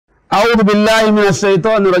أعوذ بالله من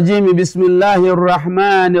الشيطان الرجيم بسم الله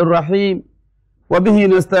الرحمن الرحيم وبه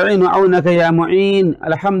نستعين عونك يا معين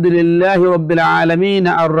الحمد لله رب العالمين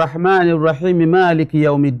الرحمن الرحيم مالك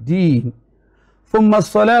يوم الدين ثم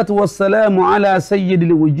الصلاة والسلام على سيد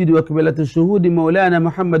الوجود وكبلة الشهود مولانا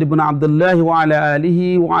محمد بن عبد الله وعلى آله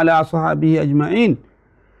وعلى صحابه أجمعين.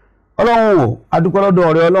 Ọlọ́run adúpẹ́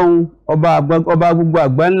lọ́dọ̀ rẹ Ọlọ́run ọba gbogbo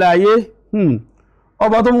àgbáńlá ayé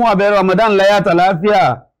ọba tó mú abẹ́rẹ́ Ramadan láyé àtàláfíà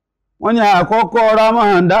wọ́n ní àkọ́kọ́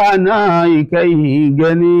Ramadan ìkẹyìn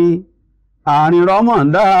ìgẹni àárín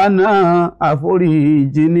Ramadan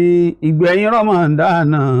àforíjì ni ìgbẹ̀yìn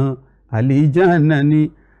Ramadan àlìjánnà ni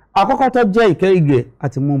àkọ́kọ́ tó jẹ́ ìkẹyìgẹ̀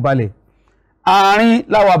àti mú balẹ̀ àárín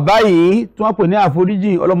láwà báyìí tí wọ́n pè ní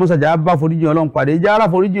àforíjì ọlọ́mọsàjà bá foríjì Ọlọ́run pàdé jára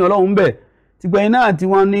foríjì Ọlọ́run bẹ̀ tìgbẹ̀yìn náà tí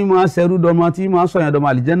wọ́n ní máa ṣẹrú dọmọ tí máa sọ̀yàn dọmọ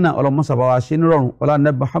àlìjánnà ọlọ́mọsàbà wa ṣe nírọ̀rùn ọlọ́nà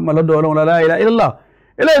Muhammad lọ́dọ̀ Ọlọ́run la ilaha illallah.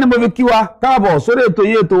 Eléyìí ni mo fi kí wa káàbọ̀ sórí ètò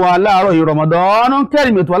yìí ètò wa láàárọ̀ yìí Ramadan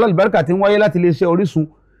Kareem ètò alálùbáríkà tí ń wáyé láti iléeṣẹ́ Orisun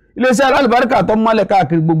iléeṣẹ́ alálùbáríkà tó mọ́lẹ̀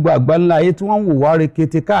káàkiri gbogbo àgbáńlá ayé tí wọ́n ń wò wá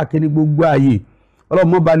rekete káàkiri gbogbo ayé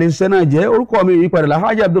ọlọ́mọ balẹ̀ iṣẹ́ náà jẹ́ orúkọ mi yìí padà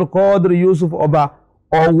Alhaji Abdulkadir Yusuf ọba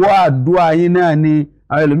ọwọ́ àdúrà yín náà ni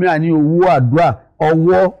àwọn ẹlòmíràn ní owó àdúrà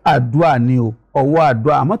ọwọ́ àdúrà ni o ọwọ́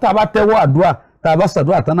àdúrà àmọ́ tá a bá tẹ́wọ́ àdúrà tá a bá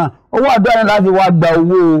ṣàdúrà tán náà ọwọ́ àdúrà ni láti wá gba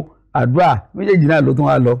owó àdúrà méjèèjì náà ló tún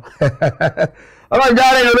wá lọ ọlọ́run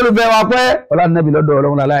járe ní olólùfẹ́ wa pẹ́ ọlọ́run nẹ́bí lọ́dọ̀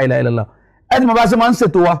Ọlọ́run la ilaha illallah. Ẹni mo bá ṣe máa ń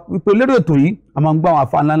ṣètò wa wípé lórí ètò yìí a máa ń gbá àwọn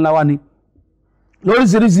àfa ńláńlá wa ni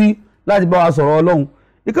lóríṣiríṣi láti bá wa sọ̀rọ̀ Ọlọ́run.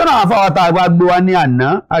 Ìkànnì àwọn àfa wa tá a bá gbé wa ní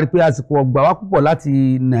àná a rí pé àsìkò ọgbà wa púpọ̀ láti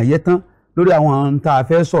nàyẹ́ tán lórí àwọn tá a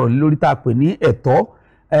fẹ́ sọ̀rọ̀ lórí tá a pè ní ẹ̀tọ́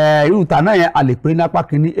irú ta náà yẹn a lè pè ní lápá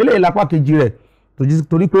kínní eléyìí lápá kejì rẹ̀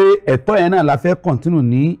torí pé ẹ̀tọ́ yẹn náà la fẹ́ kọ̀ntínù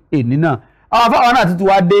ní èní náà àwọn àfa wa náà ti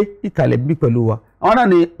wá dé ìkàlẹ̀ bí pẹ̀lú wa àwọn náà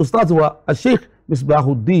ni ustaz wa Sheikh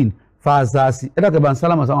Misbahuddin Fazasi ẹ̀dá kẹba ń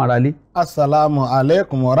sálámà sáwọn ará ilé. Assalamu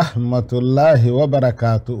alaikum wa rahmatullahi wa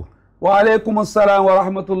barakatuh. Wa alaikum assalam wa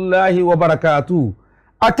rahmatullahi wa barakatuh.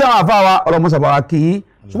 Àti àwọn àfáwà ọlọ́mọsàbáwá kìí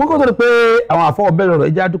ṣùgbọ́n kó tó rí pé àwọn àfáwà bẹ̀rẹ̀ ọ̀rọ̀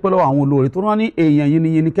ẹjá dúpẹ́ lọ́wọ́ àwọn olóore tó rán ní èèyàn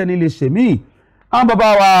yìnyín kẹ́ni lè ṣe mí. Àwọn bàbá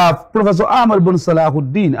wa Professor Ahmed bin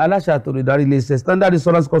Salahuddin aláṣà àtòrò ìdarí iléeṣẹ́ Standard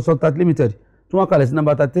Insurance Consultant Limited tí wọ́n kalẹ̀ sí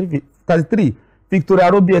number 33 Victoria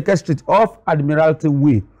Robieke Street off Admiralty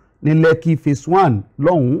Way ní Lekki phase 1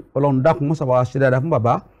 lọ́hùn Ọlọ́run dákun mọ́sàbà ṣe dáadáa fún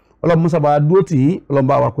bàbá Ọlọ́run mọ́sàbà dúró tì yín Ọlọ́run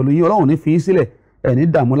bá wà pẹ̀lú yín Ọlọ́run ní fi yín sílẹ̀ ẹ̀ ní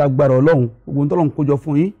dààmú lágbára Ọlọ́run gbogbo tó lọ́run kójọ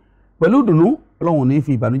fún yín pẹ̀lú ìdùnnú Ọlọ́run ní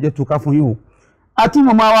fi ìbànújẹ́ túká fún yín o. Àti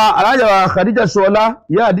màmá wa alájà wa Khadija Ṣọlá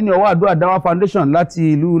ìyá àdínní ọwọ́ àdúrà dáwà foundation láti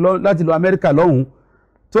ìlú Amẹ́ríkà lọ́hùn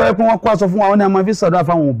tó yẹ pé wọ́n kó aṣọ fún wa wọn ní a máa fi sàdúrà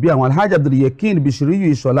fáwọn òbí àwọn Alhaji Abdulyakin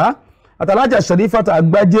Bishiriyu Ìṣọ̀lá àtàlájà Sharifat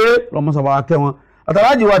Agbájé lọ́mọ́sàbà kẹwọn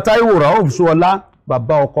àtàlájì wa Táíwò Rauf Ṣọlá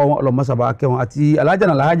bàbá ọkọ wọn ọlọmọsàbà akẹwọn àti alájà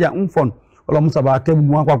náà alájà ń fọn ọlọmọsàbà akẹ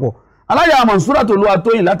gbogbo wọn papọ̀ alájà Mansura tó lu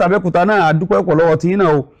atóyìn látàbẹ́kúta náà àdúpẹ́ pọ̀ lọ́wọ́ tí náà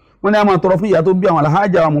o wọ́n ní a máa tọrọ fún ìyá tó bí àwọn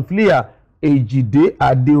alájà Mufliya Èjìdé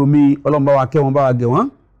Adéomi ọlọmọba wa kẹwọn bá wa gẹ wọn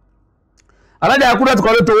alájà akúrẹ́ ti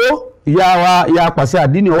kọ́lé towó ìyá pàṣẹ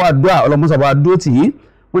àdínì ọwọ́ àdúrà ọlọmọsàbà dúró tì yí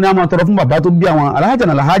wọ́n ní a máa tọrọ fún bàbá tó bí àwọn alájà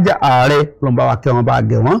náà alájà ààrẹ ọlọmọba wa kẹwọn bá wa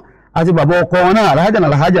gẹ wọn àti bàbá ọkọ wọn náà alájà náà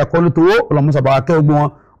alájà kọ́lé towó ọlọmọsàbà wa kẹ gbogbo wọn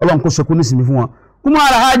Ọlọ́run kó ṣekú nísìmí fún wọn kuma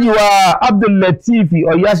Alhaji wa Abdullateef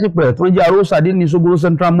Ọ̀yásípẹ̀ tó ń jẹ́ arósàdé ní Sogoro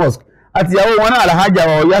Central Mosque àti ìyàwó wọn náà Alhaja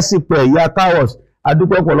wa Ọ̀yásípẹ̀ ìyá Towers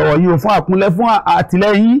adúpẹ́ pọ̀ lọ́wọ́ yín fún àkúnlẹ̀ fún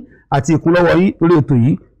àtìlẹ́yìn àti ìkúnlọ́wọ́ yín lórí ètò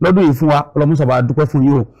yìí lọ́dún yìí fún wa ọlọ́mọsàbà adúpẹ́ fún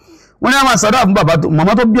yín o. Wọ́n ní a máa sàdá fún bàbá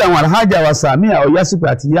màmá tó bí àwọn Alhaja wa Sàmíà Ọ̀yásípẹ̀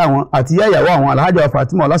àti ìyá ìyàwó àwọn Alhaja wa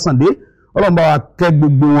Fatima Ọlásàndé Ọlọ́run bá wa kẹ́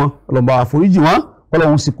gbogbo wọn Ọlọ́run bá wa foríjì wọn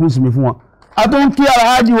Ọlọ́run sì kún sinmi fún wọn. A tún kí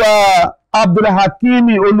Alhaji wa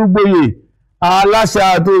Abdulhakimi Olúgbòye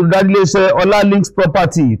aláṣà tó dáríléeṣẹ́ Ọlá Links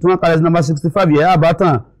Property tí wọ́n kalẹ̀ sí number 65 yẹ̀yà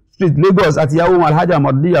Àbátan Street Lagos àti ìyàwó wọn Alhaja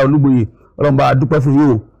Amadiya Olúgbòye Ọlọ́run bá dúpẹ́ fún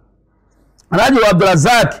yìí o. Alhaji wa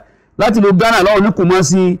Abdulrazak láti ìlú Ghana lọ́wọ́ ní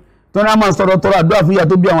Kumasi tí wọ́n máa sọ̀rọ̀ tọrọ àdúrà fún ìyá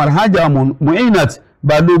tó bí àwọn Alhaja Muinat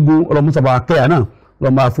Balógun ọlọ́mọsàbà akẹ́yà náà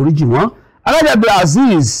Ọlọ́run bá foríjì wọn. Alhaji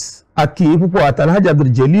Abdulaziz Akin púpọ̀ àti Alhaji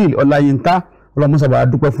Abduljelil Ọláyínká ọlọ́mọsàbà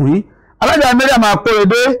dúpẹ́ fún yìí. Alhaja Mariam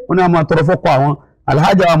Akórèdé wọn ni a máa tọrọ fọ́kọ àwọn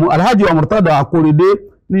Alhaji wa Murtada Akórèdé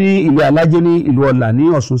ní ilé alájẹ ní ìlú Ọ̀là ní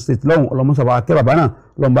Ọ̀ṣun State lọ́hùn ọlọ́mọsàbà akẹ́ bàbá náà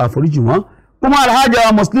Ọlọ́run bá foríjì wọn. Kúmọ̀ Alhaja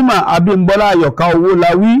wa Muslima Abímbọ́lá Ayọ̀ká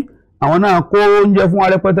Owólawí àwọn náà kó oúnjẹ fún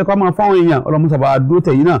arẹpẹtẹ kọ́ máa fáwọn èèyàn ọlọ́mọsàbà dúró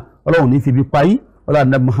tẹ̀yìn náà Ọlọ́run ní fi bí payí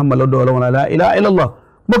ọlọ́run Muhammad lọ́dọ̀ Ọlọ́run la ilaha illallah.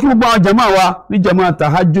 Mo kí gbogbo àwọn jama wa ní jama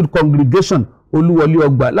Tahajjud Congregation Olúwọlé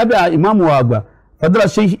ọgbà lábẹ́ ìmáàmù wa àgbà Fadila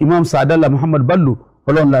Sheikh Imam Saadala Muhammad Bello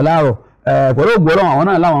Ọlọ́run láàárọ̀ pẹ̀lú ògbó Ọlọ́run àwọn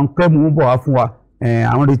náà láwọn kẹ́ mú bọ̀ wá fún wa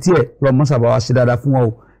àwọn retí ẹ̀ lọ́mọ́sàbà wa ṣe dáadáa fún wa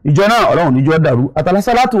o ìjọ náà ọlọ́run níjọ́ dàrú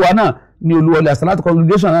àtàlásálátù wa náà ní olúwọlé àsálátù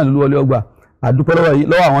congregation náà ní olúwọlé ọgbà àdúpẹ́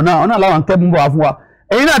lọ́wọ́ àwọn náà làwọn kẹ́bùn bọ̀ wá fún wa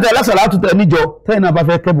ẹ̀yin náà tẹ lásálátù tẹ níjọ tẹ́yìn náà bá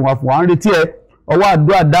fẹ́ kẹ́bùn wá fún wa à ń retí ẹ ọwọ́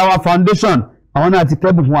àdúrà dáwà foundation àwọn náà ti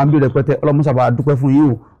kẹ́bùn fún wa ń bí rẹpẹtẹ ọlọ́run sábà dúpẹ́ fún yín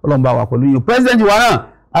o ọlọ́run bá wà pẹ̀lú yín president wa náà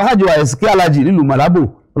alhaji wa ẹ̀sìkí alájì nílùú Malabo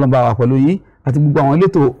ọlọ́run bá wà pẹ̀lú yín àti gbogbo àwọn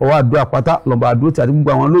elétò ọwọ́ àdúrà pátá ọlọ́run bá dúró tí àti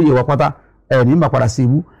gbogbo àwọn olóyè wa pátá ní ìgbà padà sí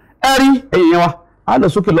ibú ẹ̀rí ẹ̀yìn wa á lọ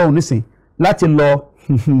sókè lọ́hùn nísìn láti lọ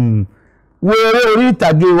wo eré orí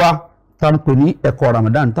ìtàgé wa tá a pè ní ẹ̀kọ́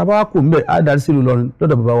Ramadan tábà kò ń bẹ̀ á darí sí ìlú Ìlọrin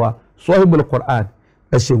lọ́dọ̀ bàbá wa Sahibul Quran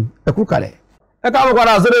ẹ ṣeun ẹ kú kalẹ̀. ẹ káàbọ̀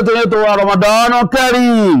padà sórí ètò yẹn tó wa Ramadan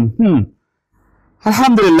Kareem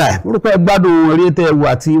alhamdulilayi orúkọ ẹ gbádùn eré tẹ ẹ wò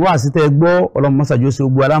àti wáàsí tẹ ẹ gbọ́ ọlọ́run mọ́sàájú ṣe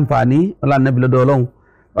gbogbo aláǹfààní ọlọ́run nẹ́bí lọ́dọ̀ ọlọ́run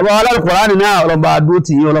bàbá wa Al-Qur'ani náà ọlọ́run bá dúró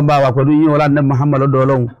tì yín ọlọ́run bá wà pẹ̀lú yín ọlọ́run nẹ́bí Muhammad lọ́dọ̀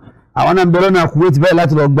ọlọ́run àwọn náà ń bẹ̀rẹ̀ náà Kuwait bẹ́ẹ̀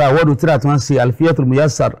láti lọ gba àwọ́dù tíra tí wọ́n ṣe Alfiyatul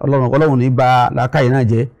Muyassar ọlọ́run ní bá làákàyè náà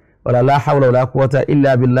jẹ́ wala la hawla wala quwwata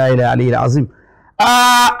illa billahi al-aliyyil azim.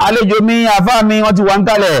 àlejò mi àfá mi wọ́n ti wà ń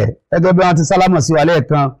kalẹ̀ gẹ́gẹ́ bí wọ́n ti sálámọ̀ sí wa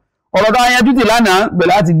lẹ́ẹ̀kan ọ̀rọ̀ tó yanjú ti lánàá bẹ̀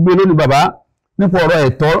láti gbé lónìí bàbá nípa ọ̀rọ̀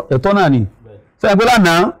ẹ̀tọ́ náà ni sẹ́yìn pé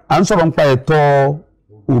lánàá à ń sọ̀rọ̀ nípa ẹ̀tọ́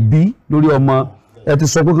òbí lórí ọmọ ẹ ti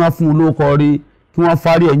sọ pé kí wọ́n fún un lóko rí kí wọ́n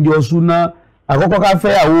fárí ẹ̀ ń jọ súná àkọ́kọ́ ká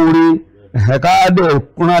fẹ́ àwo rí ẹ̀ka dẹ̀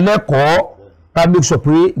kúnra lẹ́kọ̀ọ́ ká make sure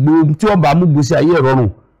pé gbogbo tí wọ́n bá mú gbèsè ayé ìrọ̀rùn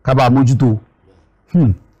ká bá mójútó.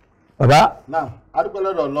 bàbá. náà adúpẹ́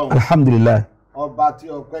lọ́dọ̀ Ọlọ́run. alhamdulilayi. ọba tí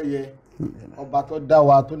ọpẹ́ yẹ ọba tó dá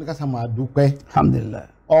wa tó ní ká sá máa dúpẹ́. alhamdulilayi.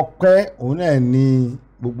 ọpẹ́ òun náà ní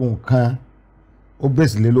gbogbo nǹkan ó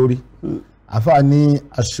bèsì lé lórí. àfa ní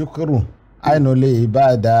aṣukuru àìnulè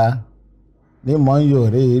ìbáàdà ní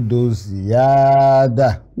mọ́nyòrè dòsíyáàdà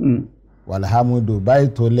walhamudu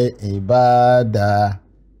baitole ibada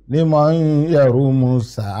nímọ̀ ń yẹ̀rù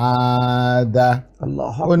musaada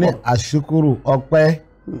ó ní àṣíkúrù ọpẹ́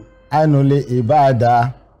àìnulè ìbáàdà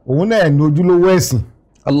òun náà ní ojúlówó ẹ̀sìn.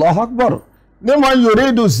 Allahu Akbar. nímọ̀ ń yòrè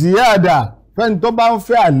dòsíyáàdà fẹ́ni tó bá ń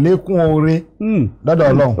fẹ́ àlékún oore lọ́dọ̀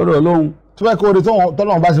Ọlọ́run tó fẹ́ kí oore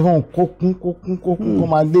tọ́lọ́run bá ṣe fún un kó kó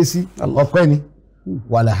máa lé sí ọpẹ́ ni.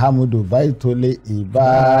 walhamudu baitole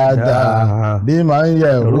ibada bímọ ń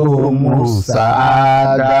yẹ̀rù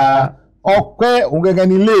musaada ọpẹ́ òun gẹ́gẹ́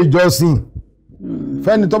ní ilé ìjọsìn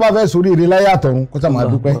fẹ́ni tó bá fẹ́ sórí ire láyé àtọ̀run kó sàmà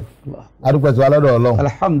dúpẹ́ adúpẹ́ tó wà lọ́dọ̀ Ọlọ́run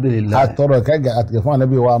alhamdulillah àtọ̀rọ̀ kẹ́gẹ́ àtìkẹ́ fún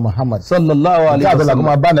ànábì wa Muhammad sallallahu alaihi wasallam kí àbẹ̀lẹ̀ kó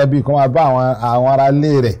máa bá ànábì kó máa bá àwọn ará ilé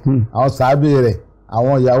rẹ̀ àwọn sàábì rẹ̀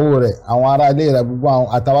àwọn ìyàwó rẹ̀ àwọn ará ilé rẹ̀ gbogbo àwọn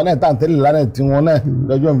àtàwọn náà tàn tẹ́lẹ̀ lánàá tí wọ́n náà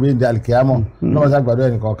lọ́jọ́ ìbí ìdí àlìkìyàmọ̀ náà wọ́n ṣàgbàdo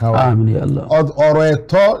ẹnìkan kan wa ọ̀rọ̀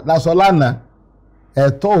ẹ̀tọ́ lásọ lánàá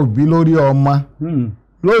ẹ̀tọ́ òbí lórí ọmọ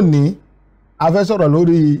lónìí a fẹ́ sọ̀rọ̀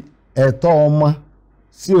lórí ẹ̀tọ́ ọmọ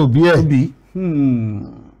sí òbí ẹ̀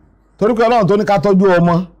torí pé Ọlọ́run tó ní ká tọ́jú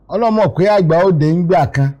ọmọ Ọlọ́run mọ̀ pé àgbà ó dé ń gbà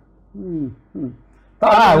kan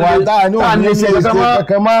táà ní òní ṣe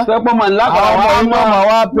kẹ̀kẹ́ mọ́ àwọn ọmọ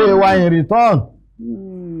wa pay wa in return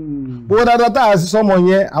owó dáadáa táà sí sọmọ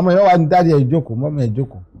yẹn àmọ́ ìyẹn wà ní dáadé ẹ̀ jókòó mọ́mọ́ ẹ̀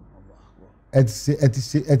jókòó ẹ ti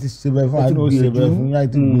ṣe bẹ́ẹ̀ fún àánú ṣe bẹ́ẹ̀ fún yá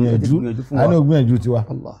ti gbìyànjú àánú gbìyànjú tiwa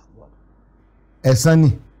ẹ̀san ni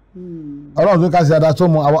Ọlọ́run tó ká sí dáadáa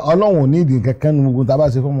sọmọ Ọlọ́run ò ní ìdí kankan nu gbogbo tá a bá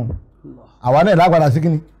ṣe fọmọ àwa náà lápadà sí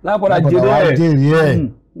kíni lápadà jèrè ẹ̀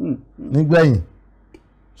nígbẹ̀yìn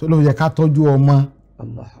tó ló yẹ ká tọ́jú ọmọ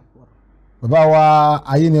bàbá wa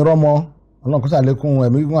ayé ni rọ́mọ Ọlọ́run kó ṣàlékún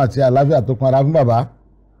ẹ̀mí gígùn àti àlàáfíà tó kún ara fún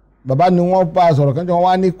bàbá ni wọ́n bá a sọ̀rọ̀ kẹ́jọ́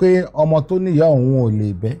wá ní pé ọmọ tó níyà òun ò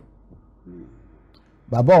lè bẹ́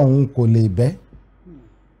bàbá òun kò lè bẹ́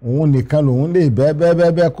òun nìkan lòun lè bẹ́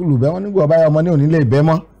bẹ́ẹ̀ kúlù bẹ́ wọ́n nígbà báyọ̀ ọmọ ní òní lè bẹ́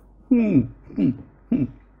mọ́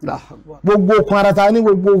gbogbo okun ara ta ní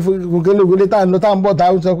gbogbo gògélégòlé tá à ń lọ tá à ń bọ̀ tá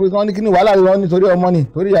à ń sọ pé wọ́n ní kí ni wàhálà rẹ̀ wọ́n nítorí ọmọ ni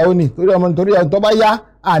torí ìyàwó ni torí ọmọ ni torí ìyàwó tó bá yá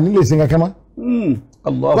à ní lè ṣe kankan mọ́.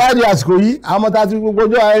 wáyé àsìkò yìí àwọn ọmọ tá a ti gbogbo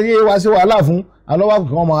ọjọ́ ayé wa ṣe wàhálà fún àwọn ọlọ́wà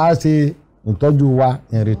kan máa ṣe ìtọ́jú wa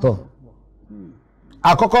ìrìntọ́.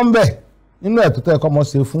 àkọ́kọ́ ń bẹ̀ nínú ẹ̀tọ́ tó ẹ̀kọ́ mọ́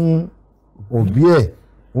ṣe fún òbí ẹ̀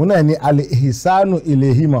òun náà ni alẹ́ ìsánù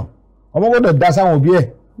ilẹ̀ ìhìmọ̀ ọmọ gbọ́dọ̀ dá sáwọn òbí ẹ̀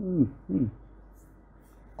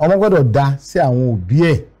ọmọ gbọ́dọ̀ dá sí àwọn òbí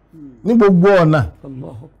ẹ̀ ní gbogbo ọ̀nà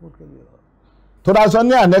tó dá sọ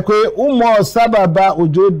ní àná pé ó mọ sábàbà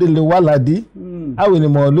òjò délé wàládì àwọn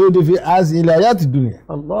ènìyàn lóde fi àásì ilẹ̀ ayé àti dùnìyà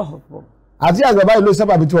àti àgbàbá ìlú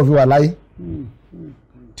sábàbí tí wọ́n fi wà láyé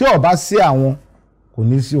tí ó bá sí àwọn kò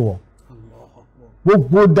ní sí wọ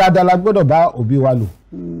gbogbo dáadáa la gbọ́dọ̀ bá òbí wa lò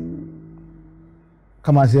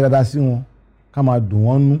ká máa ṣe dáadáa sí wọn ká máa dùn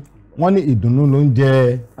wọ́n nú wọ́n ní ìdùnnú ló ń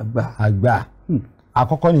jẹ àgbà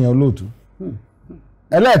àkọ́kọ́ nìyẹn olóòtú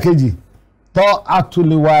ẹlẹ́ẹ̀kejì tọ́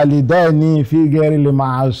àtúlẹ̀wàlìdẹ́ni fi gẹ́rì lè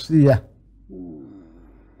máa ṣíyà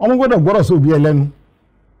ọmọ gbọ́dọ̀ gbọ́dọ̀ sí òbí ẹ lẹ́nu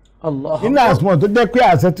nínú àsùnwọ̀n tó jẹ́ pé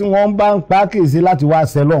àṣẹ tí wọ́n bá ń pa kìí ṣe láti wá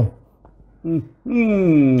ṣẹ lọ́hùn.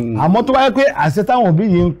 àmọ́ tó bá yẹ pé àṣẹ táwọn òbí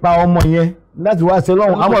yìí ń pa ọmọ yẹn láti wá ṣẹ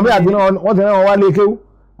lọ́hùn àwọn òbí àbí náà wọ́n ti rán wọn wá lé kéwú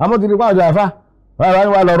àmọ́ ti di pa àjọ àfa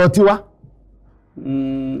wà lọ́rọ̀ tiwa.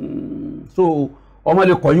 so ọmọ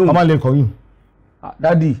lè kọ̀yún. ọmọ lè kọ̀yún.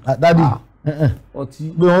 dádì. ọtí.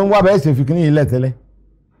 bí wọ́n wá bẹ́ẹ̀ ṣe fi kíní yìí lẹ̀ tẹ́lẹ̀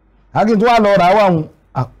akin tó wà lọ rà wà wọn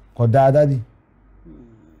kò dáa dádì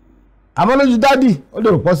àmọ́ lójú dádì ó lè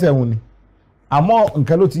rò pọ́sẹ̀ ẹ̀hún ni àmọ́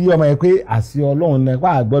nǹkan ló ti yí ọmọ yẹn pé àṣì Ọlọ́run náà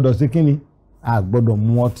wà gbọ́dọ̀ ṣe kíni àgbọ́dọ̀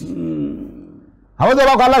mú ọtí. àwọn tó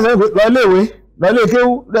bá kọ́ aláṣẹ lọ iléèwé lọ ilé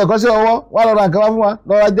kéwú lọ ẹ̀kọ́ sí ọwọ́ wà lọ́ra nǹkan wá fún wa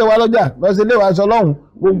lọ́ra jẹ́ wa lọ́jà lọ sí ilé ìwàsọ Ọlọ́run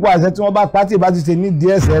gbogbo àṣẹ tí wọ́n bá pátì bá ti ṣe ní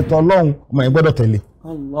díẹ̀ ẹ̀sẹ̀ ẹ̀tọ́ Ọlọ́run ọmọ yẹn gbọ́dọ̀ tẹ̀lé.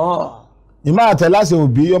 ìmọ̀ àtẹ̀láṣẹ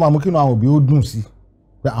òbí yóò máa mú kínú àwọn òbí ó dùn sí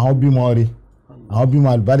pé àwọn bímọ rẹ̀ àwọn bímọ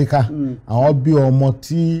àlùbáríkà àwọn bí ọmọ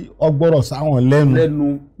tí ọgbọ́rọ̀ sáwọn lẹ́nu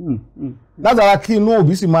látara kí inú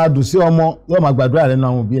òbí sì máa dùn sí ọmọ yóò máa gbàdúrà lẹ́nu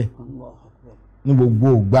àwọn òbí ẹ̀ ní gbogbo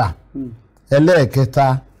ògbà. ẹlẹ́ẹ̀kẹta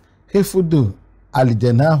kéfúdò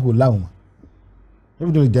àlìjẹ̀náhù láwùmá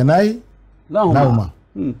kéfúdò àlìjẹ̀náhù láwùmá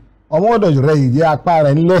ọmọ ọ̀dọ̀ rẹ̀ ìdí apá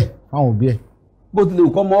rẹ̀ ńlẹ̀ fáwọn òbí ẹ̀. bó tilẹ̀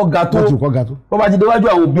kọ́ mọ́ ga tó bó bá ti déwájú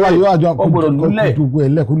àwọn òbí ẹ̀ ọgbọ̀dọ̀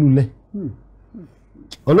lulẹ̀.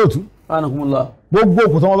 olóòtú gbogbo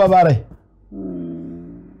òkú tí wọ́n bá rẹ̀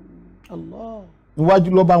níwájú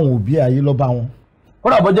ló bá wọn òbí ayé ló bá wọn.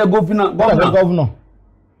 kódà bọ́ jẹ́ gọ́fúnà.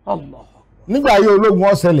 nígbà ayé ológun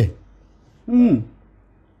ó ṣẹlẹ̀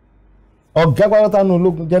ọ̀gá pátápátá ní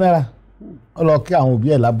ológun general ó lọ kí àwọn òbí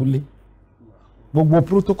ẹ̀ lábúlé gbogbo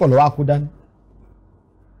protocol wá kó dání.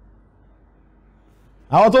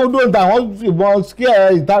 àwọn tó ń dúró níta àwọn ìbọn kí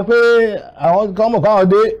ẹ ìta pé àwọn kan mọ̀ káwọn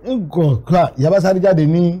dé nǹkan ìyá bá sáré jáde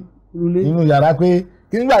nínú yàrá pé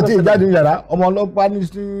kí nígbà tí ìjáde ní yàrá ọmọ ọlọ́pàá ní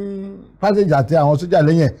pásíjì àti àwọn sójà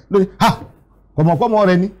lẹ́yìn ẹ̀ lórí kọ̀mọ̀kọ́mọ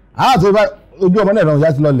rẹ ni àti ojú ọmọ náà ìrọ̀rùn yá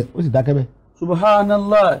ti lọlẹ̀ ó sì dákẹ́ bẹ́ẹ̀.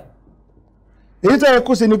 subhanallah. èyí tó yẹ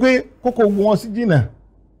kó ṣe ni pé kókó wọn sí jìnnà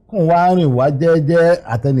kó wá rìn wá jẹ́jẹ́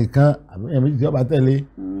àtẹnìkan àbẹ̀yẹ̀ méjì tí ó bá tẹ̀lé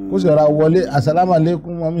kó sì rọra wọlé asàlámù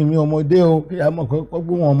aláìkùm mọ́mí mi ọmọdé o kí ìyá mọ̀ kó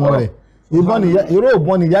gbé wọn ọmọ rẹ̀ ìró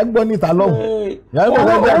ìbọn nìyá gbọ́ níta lọ́hùn.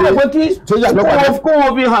 kó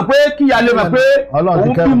wọn fi hàn pé kí ìyá lè mọ̀ pé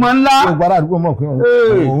òun bímọ ńlá. ó gbára àdúgbò mọ̀ pé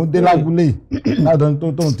òun dé lábúlé láàdán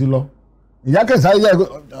tóun ti lọ. ìyá kẹsàn-án yẹ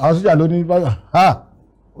àwọn sójà ló ní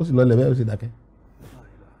ó sì lọlẹ̀ bẹ́ẹ̀ ó sì dákẹ́.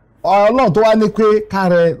 Ọlọ́run tó wá ní pé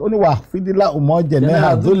kárẹ̀ ó ní wà fídílà ọmọ jẹ̀nẹ́hà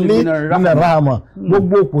tó lé nílẹ̀ ráàmọ̀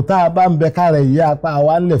gbogbo òkúta bá ń bẹ kárẹ̀ ìyá apá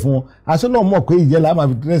wa ń lẹ̀ fún wọn aṣọ́nà mọ̀ pé ìyẹ́ la máa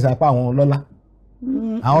fi dírẹ́sì apá àwọn lọ́lá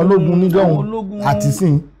àwọn ológun níjọ́hun àti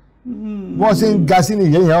sìn wọ́n ṣe ń ga sí ní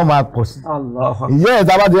ìyẹ́ yẹn wọ́n máa pọ̀ sí ìyẹ́ ẹ̀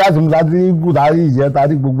tábàdé láti mú láti gùn láti ìyẹ́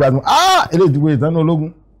tàbí gbogbo àdúgbò ilé ìdìbò ìtàn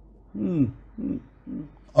ológun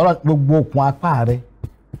gbogbo okùn apá rẹ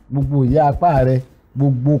gbogbo ìyẹ́ apá rẹ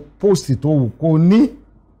gbogbo póòsì tó wù kó ní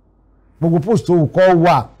gbogbo post tó kọ́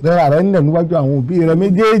wà rẹ́ra rẹ̀ nílẹ̀ níwájú àwọn òbí rẹ̀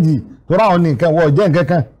méjèèjì tó ráwọn ní nǹkan wọ́n jẹ́ nǹkan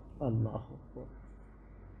kan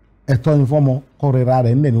ẹ̀tọ́ ni fọ́mọ kọ́ rẹ́ra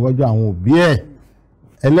rẹ̀ nílẹ̀ níwájú àwọn òbí ẹ̀.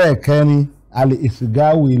 ẹlẹ́ẹ̀kẹrin alẹ́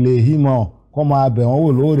ìsìgáwò ilé hímọ̀ kọ́ máa bẹ̀ wọ́n wò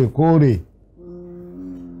lóòrèkóòrè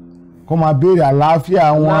kọ́ máa béèrè àlàáfíà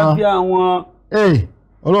wọn.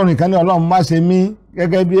 Ọlọ́run nìkan ní Ọlọ́run má ṣe mí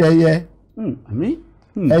gẹ́gẹ́ bí ẹyẹ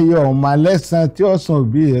ẹyẹ ọmọ alẹ́sàn tí ó sàn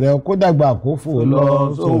òbí rẹ kó dàgbà kó fò lọ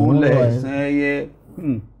sóhun lẹ́sàn ẹyẹ.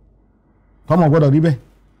 tọmọ gbọ́dọ̀ rí bẹ́ẹ̀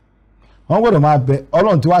wọ́n gbọ́dọ̀ máa bẹ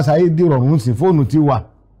Ọlọ́run tí wàá sáyé di rọrùn sí fóònù tí wà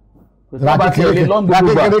ra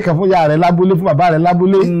kékeré kan fún ìyá rẹ lábúlé fún bàbá rẹ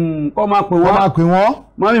lábúlé kọ́ máa pè wọ́n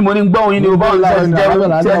mọ́mí mo ní gbọ́ òyìn ní o bá òun láti jẹ́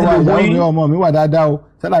tí ẹ ti lè gbóyìn. ọmọ mi wà dáadáa o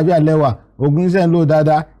sálàbí àlẹ́ wà ogun iṣẹ́ ń lò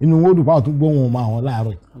dáadáa inú wọn ó dùn fáwọn tó gbóhùn ọmọ àwọn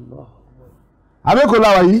láàárọ̀. àbẹ́kọ̀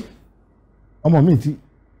làwà yìí ọmọ mi tí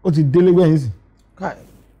ó ti délé gbẹ̀yìn sí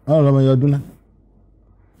ọ̀rọ̀ ọmọ yẹn ọdún náà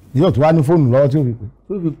yóò tó wá ní fóònù lọ́wọ́ tí ó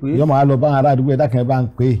fi pè yóò máa lọ bá ará àdúgbò ẹ̀dá kan bá ń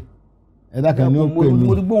pè ẹ̀dá kan ní ó pè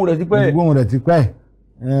mí gbóhùn rẹ̀ ti pẹ́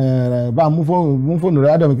bá mú fóònù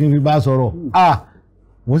rẹ̀ ádọ́mi kí n fi bá sọ̀rọ̀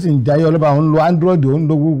wọ́n sì ń jayé ọlọ́ba òun lo Android òun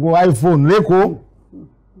lo gbogbo iPhone lẹ́kọ̀ọ́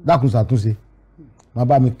dákun ṣàtúnṣe máa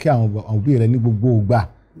bá mi kí àwọn òbí rẹ̀ ní gbogbo ògbà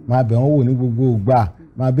máa bẹ̀ wọ́n wò ní gbogbo ògbà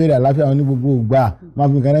máa béèrè àlàáfíà wọn ní gbogbo ògbà máa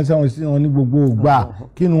fi nǹkan ránṣẹ́ wọn sí wọn ní gbogbo ògbà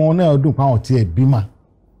kí ni wọn náà dùn pa àwọn tiẹ̀ bímọ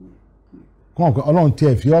kọ́ Ọlọ́run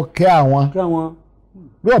tiẹ̀ fi ọ́ kẹ́ àwọn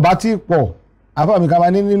bí ọba tí pọ̀ àfàmì ká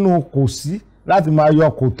máa ní nínú kò sí láti máa yọ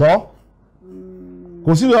kò tọ́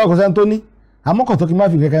kò sí ìyọ̀ kò sẹ́ni tó ní àmọ́ kọ̀tọ́ kí n má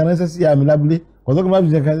fi nǹkan ránṣẹ́ sí àmì lábúlé kọ̀tọ́ kí n má fi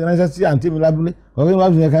nǹkan ránṣẹ́ sí àǹtí mi lábúlé kọ̀tọ́ kí n má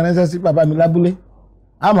fi nǹkan ránṣẹ́ sí bàbá mi lábúlé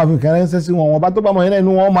a máa fi nǹkan ránṣẹ́ sí wọn bá tó bá mọ̀ yẹn náà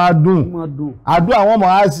inú wọn máa dùn àdúrà wọn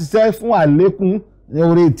máa ṣiṣẹ́ fún àlékún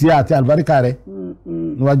orí ti àti àlùbáríkà rẹ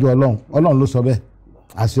níwájú Ọlọ́run ló sọ bẹ́ẹ̀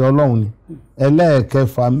àṣẹ Ọlọ́run ni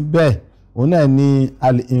ẹlẹ́ẹ̀kẹfà ń bẹ òun náà ní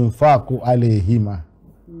al-infaqu alayhima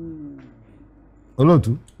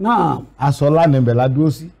olóòtú aṣọ lánàá ibẹ̀ ládúró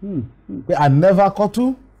sí pé I never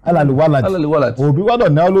kọ́tú alàlùwàlàjì òbí gbọ́dọ̀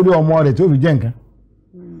náà lórí ọmọ rẹ̀ tí ó fi jẹ́ nǹkan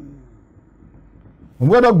òbí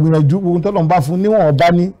gbọ́dọ̀ gbìyànjú gbogbo tọ́lọ̀ ń bá fún níwọ̀n ọba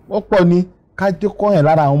ní wọ́pọ̀ ní kájé kọ́yìn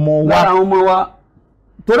lára àwọn ọmọ wa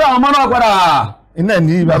torí àwọn ọmọ náà padà iná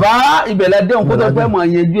ní bàbá ìbẹ̀lẹ̀ dẹ́hùn kó tó fẹ́ mọ̀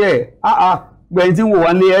yẹjú ẹ̀ gbẹ̀yìn tí ń wò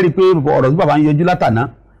wá lé ẹ rí i pé ọ̀rọ̀ tí bàbá ń yẹjú látàná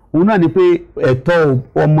òun náà ni pé ẹ̀tọ́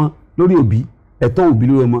ọmọ lórí òbí ẹ̀tọ́ òbí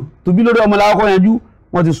lórí ọmọ tóbi lórí ọmọ làwọn kọ́ yanjú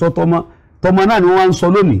wọ́n ti sọ tọmọ náà ni wọ́n ń sọ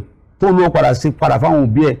lónìí tó ń lọ padà fáwọn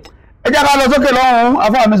òbí ẹ̀ ẹ jẹ́ ká lọ sókè lọ́hùn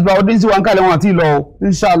afáà Miss Gbadun sí wa ń kálẹ̀ wọn àti ìlọ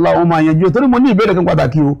inshallah wọn máa yanjú torí mo ní ìbéèrè kan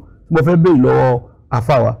pàtàkì o mo fẹ́ béèrè lọ́wọ́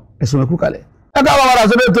afáà wa ẹ̀sùn ẹ̀kú kalẹ̀. ẹ káàbọ̀ padà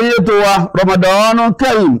sórí ètò yìí tó wa Ramadan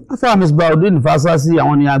Kareem afáà Miss Gbadun Fasasi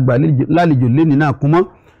àwọn ni àgbà lálejò lẹ́ni náà kúmọ́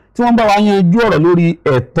tí wọ́n bá wa yanjú ọ̀rọ̀ lórí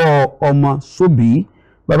ẹ̀tọ́ ọmọ sóbì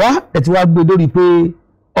bàbá ẹ̀ ti wá gbé lórí pé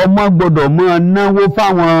ọmọ gbọ́dọ̀ máa náwó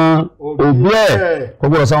fáwọn òbí ẹ̀ kò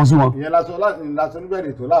gbọ́dọ̀ sáwọn sí wọn. ìyẹn lásọ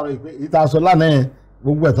níbẹ̀rẹ̀ tó láàárọ̀ pé ìta aṣọ lánàá yẹn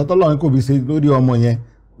gbogbo ẹ̀tọ́ tọ́lọ́run kò fi ṣe lórí ọmọ yẹn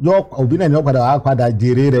òbí náà ni wọ́n padà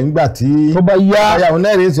jèrè rẹ̀ nígbà tí tó bá yá ayàwó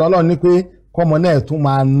náà rèé sí Ọlọ́run ní pé kọ́mọ náà tún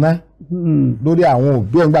máa ná lórí àwọn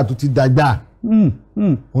òbí ẹ̀ nígbà tó ti dàgbà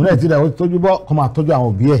òun náà ti dàgbà tó tọ́jú bọ́ kọ́ máa tọ́jú àwọn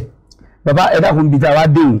òbí ẹ̀. bàbá ẹ dákun bíi tí a wá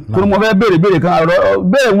dé o torí mo fẹ́ béèrè kan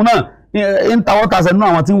béèrè òun náà ń tawọ́ tasẹ̀ nínú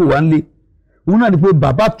àwọn tí ń wò wá ń lé òun náà ni pé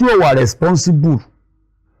bàbá tí ò wà responsible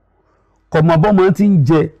kọ̀mọ̀bọ́mọ ti ń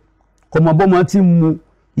jẹ kọ̀mọ̀bọ́mọ ti ń mu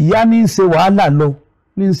ìyá ní ń ṣe wàhálà lọ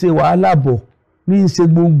ní ń ṣe wàhálà bọ̀ ní ń ṣe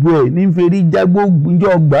gbogbo ẹ̀ ní ń ferí já gbogbo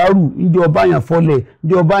ǹjẹ́ ọgbàárù ǹjẹ́ ọbàyàn fọlẹ̀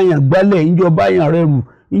ǹjẹ́ ọbàyàn gbálẹ̀ ǹjẹ́ ọbàyàn rẹrù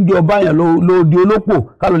ǹjẹ́ ọbàyàn lòdì olópò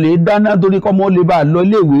kálọ̀ lè dáná torí kọ́mọ lè bá a lọ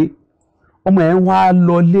léèwé ọmọ ẹ̀ ń wá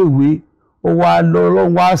lọ léèwé ó wá lọ ọlọ́run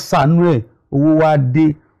wá ṣàánú ẹ̀ owó wá dé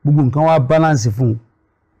gbogbo nǹkan wá balance fún un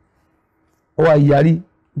ó wá yarí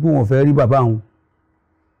bí wọn fẹ́ rí bàbá àwọn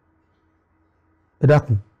ẹ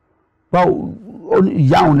dákun báwo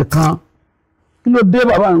ìyá àwọn nìkan kí ló dé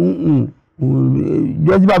bàbá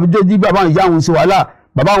jọjí bàbá ìyá àwọn ṣe wàhálà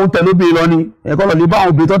bàbá àwọn tẹ̀lé obìnrin lọ ni ẹ̀kọ́ lọ lè bá àwọn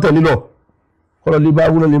obìnrin tó tẹ̀lé lọ kọ́ lọ lè bá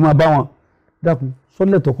wúlọ lè máa bá wọn dákun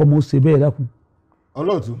sọ́lẹ̀tọ̀ kọ́ mọ́ ṣe bẹ́ẹ̀ dákun.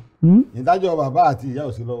 olóòtú ìdájọ́ bàbá àti ìyá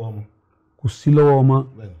ò sí lọ́wọ́ ọmọ. kò sí lọ́wọ́ ọmọ.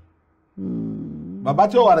 bàbá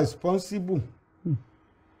tí ó wà responsible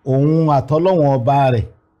òun àtọ́lọ́wọ̀n ọba rẹ̀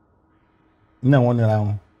ní àwọn nira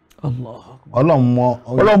wọn. ọlọ́run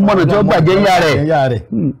mọ̀nà tí ó gbàjẹ́ ìyá rẹ̀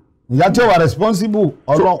ìyá tí ó wà responsible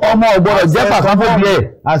ọmọ ọgbọ́dọ̀ jẹ́ pàṣán fún bí ẹ̀.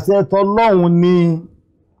 àṣẹ tọlọ́run ni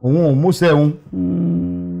òun ò múṣẹ òun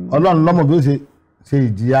ọlọ́run lọ́mọ bí ó ṣe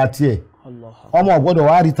ìjìyà tiẹ̀ ọmọ ọgbọ́dọ̀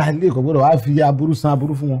wá rí ta ilé ìkọ̀ gbọ́dọ̀ wá fi aburú san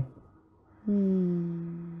aburú fún wọn.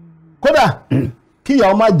 kódà kí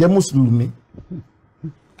ìyá ọmọ jẹ́ mùsùlùmí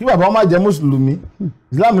kí bàbá ọmọ jẹ́ mùsùlùmí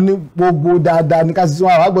Islam ní gbogbo dáadáa ní ká sí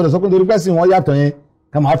wọn àwọn àgbọ́dọ̀ sọ pé nítorí pẹ́sì wọn yàtọ̀ yẹn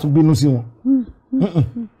ká máa tún bínú sí wọn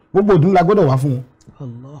gbogbo òdùn la gbọ́dọ̀ wá fún wọn.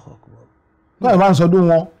 náà máa ń sọdún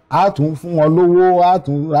wọn á tún fún wọn lówó á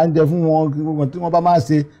tún ránjẹ fún wọn gbogbo tí wọ́n bá máa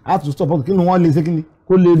ṣe á tún sọpọ kí ni wọ́n lè ṣe kí ni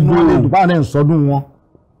kó lè dùn báwọn náà ń sọdún wọn.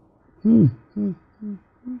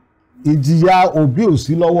 ìjìyà òbí ò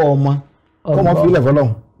sí lọ́wọ́ ọmọ kọ́mọ fi ilẹ̀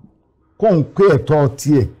fọlọ́hún kóun pé ẹ̀tọ́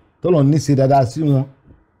tiẹ̀ tọ́lọ̀ ní ṣe dáadáa sí wọn.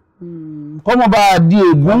 kọ́mọ bá a di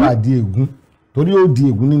ègún. kọ́mọ bá a di ègún torí ó di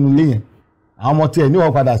ègún nínú ilé yẹn àwọn ọmọ tiẹ̀ ní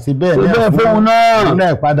wọ́n padà ṣe bẹ́ẹ̀ fún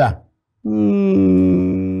náà padà.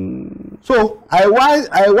 so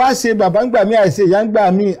àìwá ṣe bàbá ń gbà mí àìṣe ìyá ń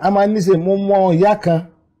gbà mí a máa ní ṣe mo mọ ìyá kan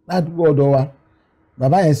ládùúgbò ọ̀dọ̀ wa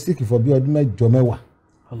bàbá yẹn sick for bí ọdún 10 mẹ́wàá.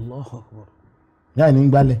 ìyá yẹn ní ń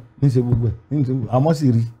gbálẹ̀ ní ṣe gbogbo ẹ̀ àmọ́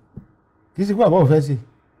sì rí kì í ṣe pé bàbá ò fẹ́ ṣe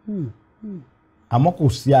àmọ́ kò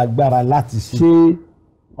sí agbára láti ṣe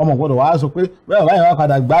ọmọ gbọ́dọ̀ wàá sọ pé bẹ́ẹ̀ bàbá yẹn wá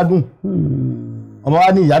padà gbádùn ọmọ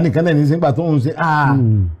wa ní ìyá nìkan náà ní síngbà tó ń ṣe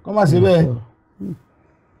kọ́ má ṣe bẹ́ẹ̀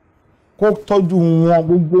kó tọ́jú wọn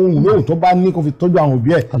gbogbo ohun yóò tó bá ní kó fi tọ́jú àwọn òbí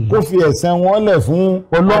ẹ̀ kó fi ẹ̀sẹ̀ wọn lẹ̀ fún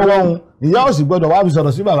Ọlọ́run ìyá ò sì gbọ́dọ̀ wá fi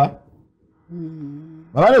sọ̀rọ̀ sí bàbá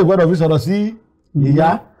bàbá lè gbọ́dọ̀ fi sọ̀rọ̀ sí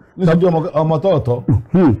ìyá nítorí ọmọ tọ̀ọ̀tọ̀.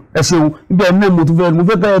 ẹ ṣeun ibi ẹ̀mí mo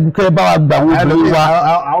fẹ́ kẹ́ bá wa gbà àwọn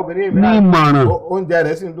obìnrin wa ní ìmọ̀ràn. oúnjẹ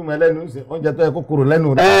rẹ̀ sì ń dùn mọ́ ẹlẹ́nu oúnjẹ tó yẹ kó kúrò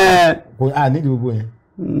lẹ́nu rẹ̀ kò nídìí gbogbo yẹn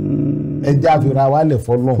ẹjẹ àfihàn wa lè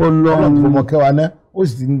fọlọ Ọlọ́run tó mọ kẹwàá náà ó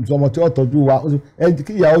sì ti ọmọ tí ó tọ́jú wa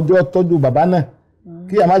kí ìyá ọjọ́ tọ́jú bàbá náà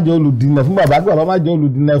kí ìyá má jẹ́ olùdìnà fún bàbá kí bàbá má jẹ́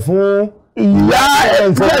olùdìnà fún ìyá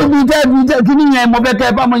ẹ̀ kí ni yẹn mo fẹ́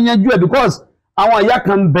kẹ́ bá mo yanjú ẹ̀ because àwọn ìyá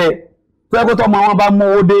kan ń bẹ tó yẹ kó tọ́ ọmọ wọn bá mú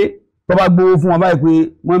owó dé tó bá gbowó fún wọn báyìí pé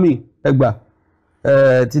mọ́mì ẹ gbà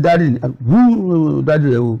ti dáàdì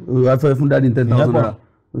rẹ̀ o afẹ́ fún dáàdì 10,000 naira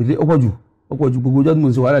ó pọ̀ jù ọkọ̀ ju gbogbo ọjọ́ tí mo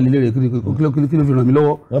ṣe wàhálà lílé rẹ̀ kí ló fi ràn mí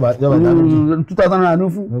lọ́wọ́ 2000 naira ló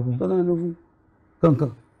fún kankan.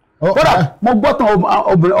 kódà mo gbọ́ tán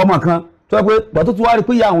ọmọ kan tó yẹ pé bàtó tó wá rí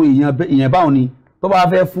pé ìyá àwọn èèyàn báwọn ni tó bá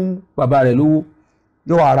fẹ́ fún bàbá rẹ̀ lówó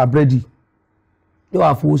yóò wá ra búrẹ́dì yóò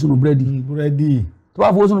wá fowó sínú búrẹ́dì tó bá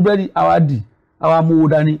fowó sínú búrẹ́dì àwa dì àwa mú owó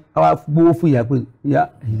dání àwa gbówó fún ìyá pé ìyá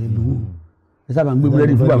ẹ̀yìn lówó ẹ sábà ń gbé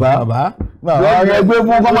búrẹ́dì fún bàbá búrẹ́dì ẹgbẹ́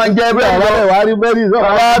fún ọkọ̀ máa ń jẹ búrẹ́dì lọ́wọ́ wà á rí búrẹ́dì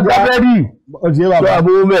lọ́wọ́ búrẹ́dì lọ́wọ́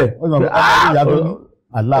àbúrò mẹ́ ọmọ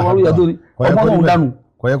òun dànù.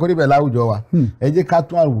 kò yẹ kó níbẹ̀ láwùjọ wa ẹ jẹ́ ká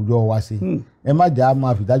tún àwùjọ wa ṣe ẹ má jà á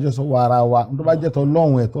máa fìdájọ́ sọ́wọ́ ara wa tó bá jẹ́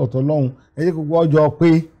tọlọ́hun ẹ̀tọ́ tọlọ́hun ẹ jẹ́ gbogbo ọjọ́ pé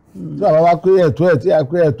tí bàbá wa pé ẹ̀tọ́ ẹ̀ tí a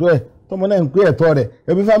pé ẹ̀tọ́ ẹ̀ tọmọ náà ń pé ẹ̀tọ́ rẹ̀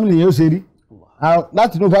ẹbí fámìlì yẹn ó ṣe rí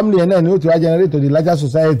láti inú fámìlì yẹn náà ni ó ti wá generate the larger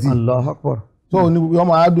society. Allahu Akbar. tó ní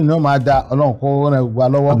ọmọ adùn ní ọmọ ada ọlọ́run kó rẹ̀ gbà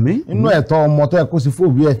lọ́wọ́ inú ẹ̀tọ́ ọmọ tó ẹ̀ kó sí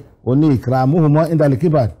fóòbí ẹ̀ òní ikramuhuma indal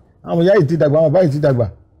kibar àwọn ìyá yìí ti dàgbà àwọn bàbá yìí ti dàgbà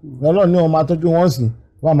ọlọ́run ní wọn máa tọ́jú wọn sí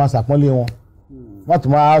wọn máa ṣàpọ́nlé wọn wọ́n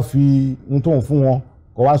tún máa fi ohun tó ń fún wọn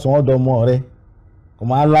kó wá sọ wọ́n dọmọ rẹ̀ kò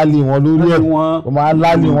máa lálé wọn lórí ẹ̀ kò máa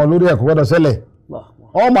lálé wọn lórí ẹ̀ kò gbọ́dọ̀ ṣẹlẹ̀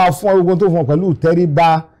wọ́n máa fún ogun tó fún wọn pẹ̀lú tẹríba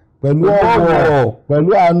pẹ̀lú ọ̀wọ̀ pẹ̀lú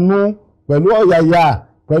àánú pẹ̀lú ọ̀yàyà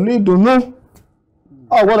pẹ̀lú ìdùnnú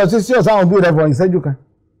o gbọ́dọ̀ sí ọ̀sán àwọn òbí rẹ̀ fọ̀ ìṣẹ́jú kan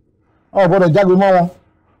o gbọ́dọ̀ jágbe mọ́ wọn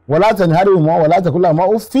wala tanharhuma wala taqul lahuma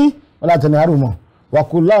uffin wala tanharhuma wa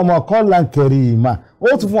qul lahuma qawlan karima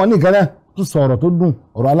ó tún fún wọn ní ìkan náà tún sọ ọ̀rọ̀ tó dùn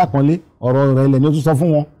ọ̀rọ̀ alápọ̀nlé ọ̀rọ̀ rẹ̀ ilẹ̀ ni ó tún sọ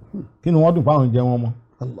fún wọn kí ni wọ́n dùn fáwọn jẹ wọn mọ́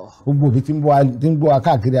gbogbo òbí tí ń bọ́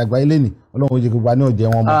káàkiri àgbáyé lẹ́nì ọlọ́run ojú gbogbo ní ọ̀jẹ̀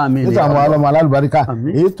wọn mọ́ nítorí àwọn ọlọ́mọ alálùbáríkà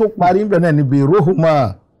èyí tó parí ń bẹ̀ náà ni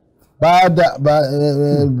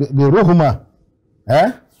bèròhùmà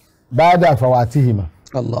báadà fawatihima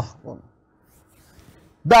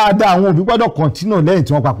dáadáa àwọn òbí gbọ́dọ̀ kọ̀ntínù lẹ́yìn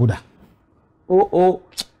tí wọ́n papòdà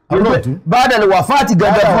báadà lè wà fáàtì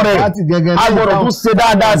gẹ́gẹ́ fún rẹ̀ agbọ̀rọ̀ tó ṣe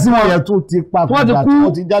dáadáa sí wọn tó ti papòdà tí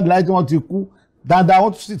wọ́n ti jáde láyé tí wọ́n ti kú dáadáa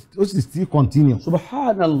ó sì still continue.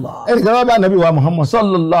 Subhanallah. ẹnì kan bá nàbí wa Muhammad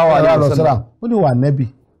sallallahu alayhi wa sallam ó ní wà nẹ́bí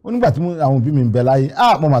ó nígbà tí àwọn òbí mi ń bẹ láyé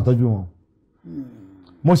mo máa tọ́jú wọn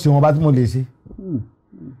mo ṣe wọn bá tí mo lè ṣe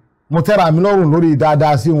mo tẹ́ra mi lọ́rùn lórí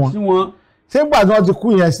dáadáa sí wọn ṣé gbà tí wọ́n ti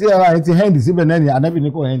kú yẹn sí ara yẹn ti hẹ́ndì síbẹ̀ náà ni ànábì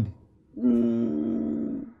ní kò hẹ́ndì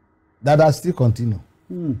dáadáa still continue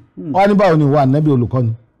wọ́n ní báwo ni ìwà ànábì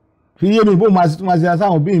olùkọ́ni fi yé mi bó máa ṣe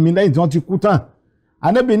sáwọn òbí mi lẹ́yìn tí wọ́n ti kú tán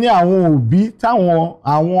ànábì ní àwọn òbí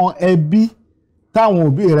àwọn ẹbí táwọn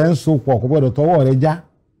òbí rẹ̀ ń so pọ̀ kò gbọ́dọ̀ tọwọ́ rẹ̀ já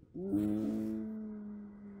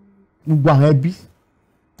gbogbo àwọn ẹbí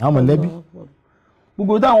àwọn mọ̀lẹ́bí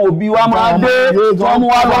gbogbo táwọn òbí wa máa dé wọ́n mú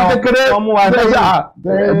wa lọ kékeré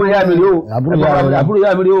ẹgbẹ́ ìyá mi rí o àbúrò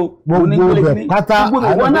ìyá mi rí o gbogbo rẹ̀ pátá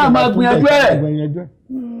àwọn náà máa gbìyànjú ẹ̀.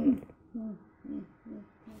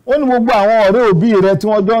 ó ní gbogbo àwọn ọ̀rẹ́ òbí rẹ̀ tí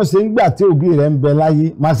wọ́n jọ ń ṣe nígbà tí òbí rẹ̀ ń bẹ láyé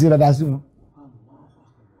máa ṣe dáadáa sí wọn.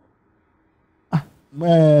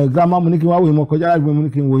 grandma mo ní kí n wá wòye mọ kọjá láti gbé mo ní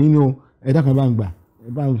kí n wòye ní o ẹ̀dá kan bá ń gbà ẹ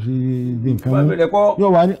bá ń fi di nǹkan mú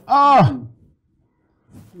yóò wá ní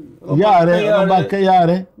ìyá rẹ ọlọ́run bá ń kẹ́ ìyá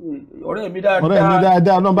rẹ ọ̀rẹ́ mi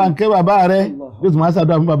dáadáa ọlọ́run bá ń kẹ́ bàbá rẹ yóò tún máa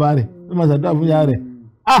ṣàdúrà fún bàbá rẹ yóò máa ṣàdúrà fún ìyá rẹ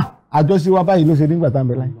àjọṣe wa báyìí ló ṣe nígbà tá à ń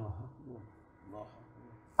bẹ láyé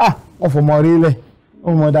wọ́n fọmọ rí lẹ̀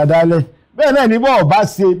wọ́n fọmọ dáadáa lẹ̀ bẹ́ẹ̀ náà ní bọ́ọ̀ bá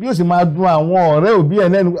ṣe bí ó sì máa dun àwọn ọ̀rẹ́ òbí ẹ̀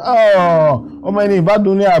lẹ́nu ọmọ ẹni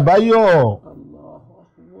ìbádùn ní àbáyọ̀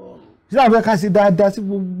sí àwọn ká ṣe dáadáa sí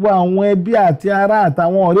gbogbo àwọn ẹbí àti ará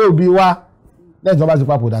àtàwọn ọ̀rẹ́ òbí wa lẹ́yìn tí wọ́n bá ti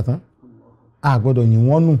papòdà tán a gbọ́dọ̀ yìn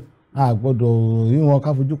wọ́n nù a gbọ́dọ̀ rí wọn ká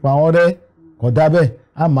fojú pa wọ́n rẹ́ kódà bẹ́ẹ̀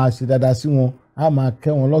a máa ṣe dáadáa sí wọn a máa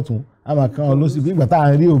kẹ́ wọn lọ́tún a máa kẹ́ wọn lọ́sí bí ìgbà tá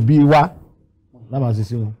à ń rí òbí wa la máa ṣe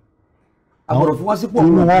sí wọn. àbọ̀rọ̀ fún wọn sípò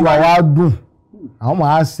inú wọn máa wá dùn àwọn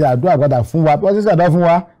máa ṣe àdúrà gbọ́dọ̀ fún wa bí wọ́n ti ṣe àdúrà fún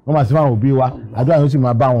wa wọ́n máa ṣe fún àwọn òbí wa àdúrà yóò sì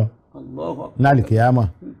máa bá wọn ní àlìkèyàmà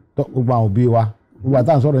tó gbogbo àwọn òbí wa gbogbo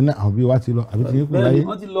àtàwọn sọ̀rọ̀ ní àwọn òbí wa ti lọ àbí ti ní kú láyé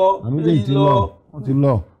àbí ti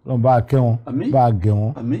lọ lọ́n bá a kẹ́ wọn bá a gẹ̀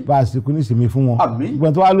wọn bá a sìnkú ní ìsinmi fún wọn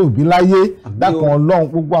gbogbo tó wá lò bí láyé dákan ọlọ́run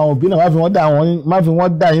gbogbo àwọn òbí náà má fi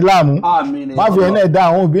wọ́n dà yín láàmú má fi ẹ̀ náà dá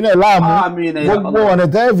àwọn òbí náà láàmú gbogbo ọ̀nà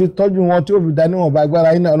tẹ́ fi tọ́jú wọn tí ó fi dá níwọ̀n bá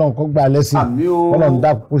agbára yín náà ọlọ́run kó gbà lẹ́sìn ọlọ́run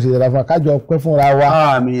dákun kó ṣe yẹra fún wa kájọ pẹ́ fúnra wa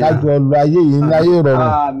kájọ lọ ayé yìí ní ayé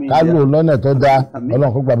ìrọ̀rùn ká lò lọ́nà tó dáa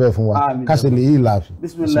ọlọ́run kó gbà bẹ́ẹ̀ fún wa ká ṣe lè yí ìlàfi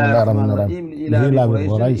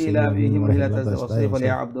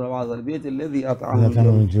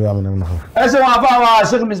ẹ ṣe wọn àfáwà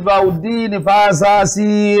Sheikh Misbahudeen Fásásí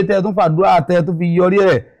tẹ́ẹ̀tún fàdúrà tẹ́ẹ̀tún fi yọrí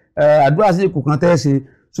ẹ̀ àdúrà sí ikú kan tẹ́ẹ̀ ṣe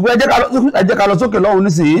ṣùgbọ́n ẹ jẹ́ ká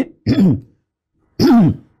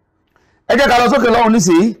lọ sókè lọ́hùn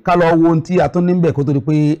nísìnyí ká lọ wo ohun tí a tún níbẹ̀ kó tó di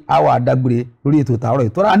pé a wà dágbére lórí ètò tààrọ̀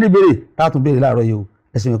ìtọ́ra níbèrè táàtún béèrè láàárọ̀ yìí o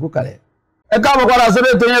ẹ ṣeun ẹ kú kalẹ̀. ẹ káàbọ̀ padà sórí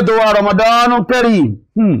ètò yẹn tó wà Ramadan Kareem.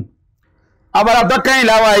 Abala tó kẹ́yìn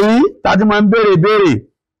láwa yìí tàbí máa ń béèrè ìbéèrè.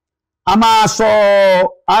 A máa sọ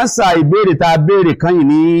ánsà ìbéèrè tá a béèrè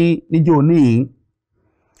kẹ́yìn níjọ́ òní.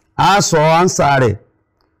 A sọ ánsà rẹ̀.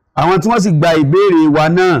 Àwọn tí wọ́n sì gba ìbéèrè wa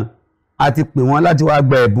náà àti pè wọ́n láti wá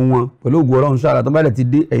gba ẹ̀bùn wọn pẹ̀lú ògo Ọlọ́run ṣáàlà tó bá dẹ̀ ti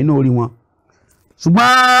dé ẹ̀yin náà rí wọn.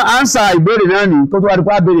 Ṣùgbọ́n ánsà ìbéèrè náà ni tó tó wá rí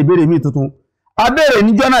pé a béèrè ìbéèrè míì tuntun. A béèrè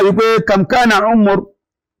níjọ́ náà wípé kamkana umur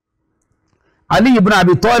Ali ibn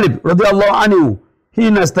Abi Talib radiyallahu anhu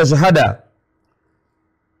hina istashhada.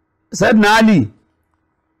 Sayyidina Ali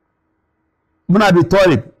ibn Abi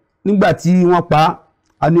Talib nígbà tí wọ́n pa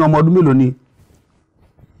á ní ọmọ ọdún mélòó ni?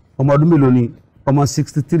 Ọmọ ọdún mélòó ni? Ọmọ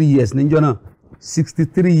 63 years níjọ́ náà.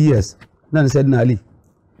 63 years náà ni Sayyidina Ali.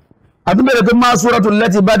 Àtún bẹ̀rẹ̀ pé máa suratul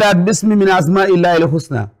lati badat bismi min asma'illahil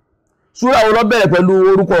husna. Súra wo ló bẹ̀rẹ̀ pẹ̀lú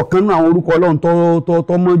orúkọ kan nínú àwọn orúkọ Ọlọ́run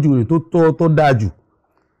tó mọ́ jù ní tó dáa jù.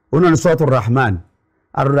 Ona ni suratul Rahman.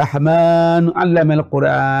 Ar-Rahman allama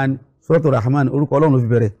al-Qur'an. Suratul Rahman orúkọ Ọlọ́run ló fi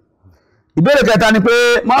bẹ̀rẹ̀. Ìbéèrè kẹta ni pé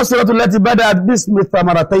ma suratul lati badat bismi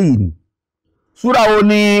thamaratayn. Súra wo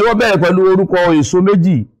ni ó bẹ̀rẹ̀ pẹ̀lú orúkọ èso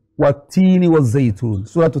méjì wat-tini waz-zaytun.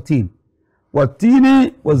 Suratul Tin.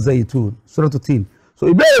 Wat-tini waz-zaytun. Suratul Tin. So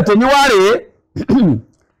ìbéèrè tó ní wá rèé.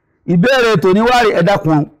 Ìbéèrè tó ní wá rèé ẹ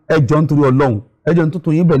dákun ẹ jọ̀ọ́ nítorí Ọlọ́run. Ẹ jọ̀ọ́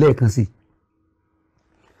nítorí yín bẹ̀lẹ́ kan sí.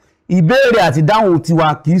 Ìbéèrè àti dáhùn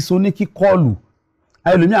tiwa kìí so ní kí kọlù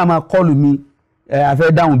ẹlòmí a máa kọlù mi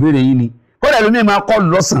afẹ́ dáhùn béèrè yìí ni kọ́lá ẹlòmí máa kọlù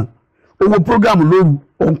lọ́sàn owó prógrámù lóru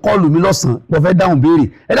òun kọlù mi lọ́sàn lọ fẹ́ dáhùn béèrè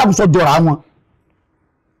ẹ dákun sọ jọra wọn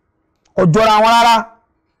ọjọ́ra wọn rárá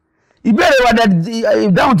ìbéèrè wa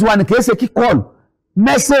ìdáhùn tiwa ni kìí ṣe kí kọlù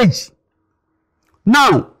message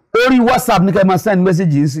now orí WhatsApp ní kẹ́ máa send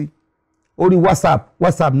message yìí sí orí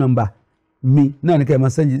WhatsApp number mi náà ní kẹ́ máa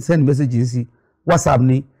send message yìí sí WhatsApp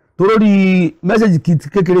ni torí mẹ́sẹ̀jì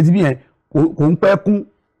kékeré ti bí yẹn kò ń pẹ́ kún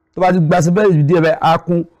tó bá ti gba sí bẹ́ẹ̀ díẹ̀ bẹ́ẹ̀ á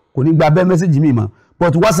kún kò ní gba bẹ́ẹ̀ mẹ́sẹ̀jì mi mọ́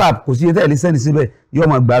but WhatsApp kò sí ẹtẹ́ ìlẹ́sẹ̀ni síbẹ̀ yóò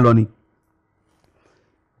máa gbà lọ ni.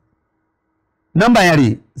 nọ́mbà yẹn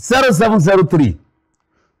rí 0703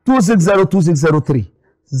 260 2603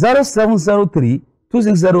 0703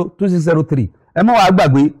 260 2603 ẹ má wàá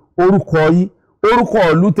gbàgbé orúkọ yín orúkọ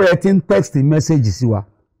ìlú tẹ́ ẹ ti ń text mẹ́sẹ̀jì sí wa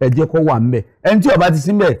ẹ jẹ́ kó wà ńbẹ̀ ẹni tí ó bá ti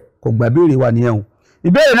sí ńbẹ̀ kò gbà béèrè wa nìyẹn o.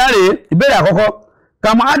 Ìbéèrè náà rèé ìbéèrè àkọ́kọ́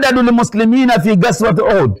kàmú adadu li muslimina fi gaswati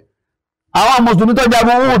Uhud àwọn mùsùlùmí tó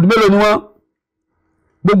jagun Uhud mélòó ni wọ́n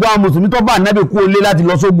gbogbo àwọn mùsùlùmí tó bá Ànábì kú olé láti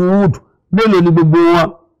lọ sógun Uhud mélòó ni gbogbo wọn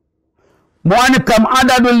mo wá ní kàmú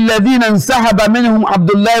adadu alladhina insahaba minhum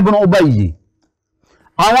Abdullahi ibn Ubayy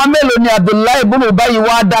àwọn mélòó ni Abdullahi ibn Ubayy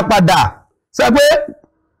wá dá padà sọ pé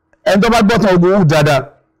ẹni tó bá gbọ́tàn ogun Uhud dáadáa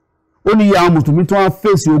ó ní iye àwọn mùsùlùmí tó wọ́n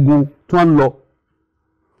fèsì ogun tó wọ́n lọ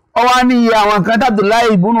ọwá ní iye àwọn kan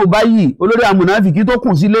Abdullahi ibn Ubayy olórí àmùnáfìkì tó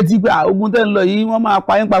kùn sí létí pé ogun tẹ́ ń lọ yìí wọ́n máa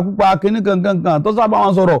pa yín pa púpa kíní kankan tó sábà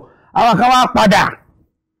wọn sọ̀rọ̀ àwọn kan wá padà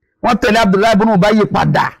wọ́n tẹ̀lé Abdullahi ibn Ubayy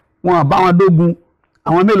padà wọn bá wọn dógun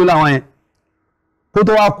àwọn mélòó làwọn yẹn kó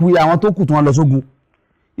tó wá ku àwọn tó kù tó wọn lọ sógun.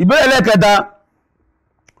 Ìbéèrè lẹ́kẹta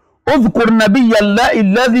udhkur nabiyya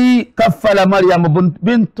alladhi kaffala Maryam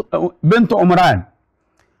bint Umran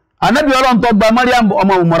Ànábì Ọlọ́run tó gba Maryam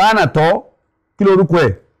ọmọ Umran tọ́ kí lórúkọ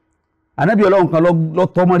ẹ̀ Ànábì Ọlọ́run kan ló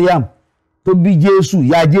tọ́ Maryam tó bí Jésù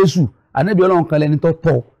ya Jésù Ànábì Ọlọ́run kan lẹni tó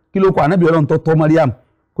tọ́ kí ló kọ Ànábì Ọlọ́run tó tọ́ Maryam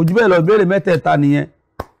kò jù bẹ́ẹ̀ lọ béèrè mẹ́tẹ̀ẹ̀ta nìyẹn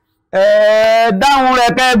dáhùn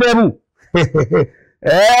rẹ̀ kẹ́gbẹ́ mù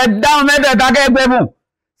dáhùn mẹ́tẹ̀ẹ̀ta kẹ́gbẹ́ mù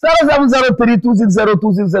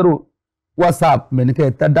 0703260260 WhatsApp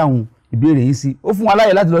mẹ́nìkẹ́ta dáhùn ìbéèrè yìí sí ó fún wa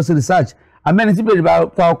láyè láti lọ sí research amẹ́ni tí béèrè bá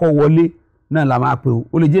ọkọ̀ wọlé náà la máa pè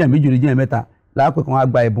ó lè jẹ́ èèyàn méjì ó lè jẹ́ èèyàn mẹ́ta láàpẹ̀ kan wá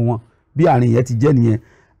gba ẹ̀bùn wọn bí àárín yẹn ti jẹ́ nìyẹn.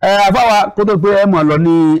 Àfáwà kó tó pé ẹ mọ̀ lọ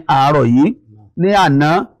ní àárọ̀ yìí ní àná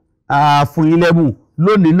fún yín lẹ́bùn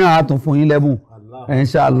lónìí náà á tún fún yín lẹ́bùn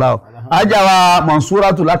inshallah. Ajáwa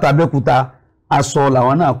Mansuratu látàbẹ́kúta aṣọ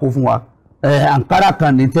làwọn náà kó fún wa àǹkárá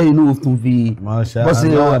kan ní tẹ́yìn inú tún fi bọ́ sí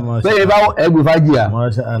bẹ́ẹ̀ bá ẹgbẹ́ fàájìyà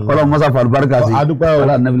ọlọ́run mọ́sá fàlùbáríkà sí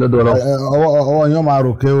ọlá nàbí lọ́dọ̀ ọlọ́run. ọwọ́ yín máa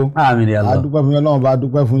ròkè o adúpẹ́ fún yín ọlọ́run bá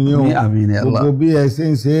dúpẹ́ fún yín o gbogbo bí ẹ ṣe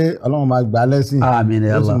ń ṣe ọlọ́run máa gbà lẹ́sìn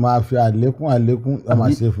ó sì máa fi àlékún ó máa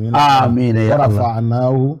ṣe fún yín lọ́wọ́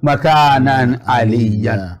rafa'nahu makanan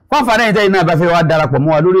aliyyan. fún àǹfààní ẹ̀yìn tẹ́yìn náà bá fẹ́ wá darapọ̀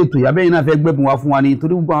mọ́ wa lórí ètò ìyàbẹ́yìn náà fẹ́ gbẹ̀bùn wá fún wa ni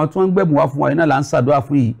torí gbogbo àwọn tí wọ́n gbẹ̀bùn wá fún wa yìí náà là ń ṣàdúrà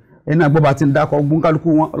fún yìí ẹni àgbọ̀ bá ti ń dákọ̀ ogun kálukú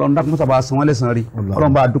wọn ọlọ́run dákun sábà san wọ́n lẹ́sàn rí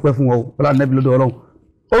ọlọ́run bá dúpẹ́ fún wọn ọlọ́run nẹ́bí lọ́dọ̀ ọlọ́run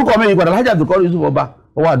orúkọ mi ìpadà Alhaji Abdulkadir Yusuf ọba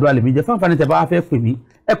ọwọ́ àdúrà lèmi jẹ́ fáńfàní tẹ̀ bá fẹ́ pè mí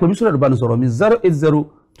ẹ pè mí sórí ẹ̀rọ ìbánisọ̀rọ̀ mi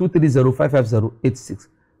 08023055086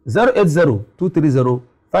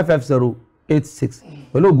 08023055086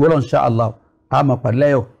 pẹ̀lú ògùn ọlọ́run insha Allah àmọ̀ pàdé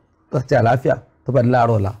lẹ́yọ̀ tó ti àlàáfíà tó pàdé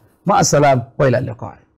láàárọ̀ ọ̀la ma assalam wa ila liqa.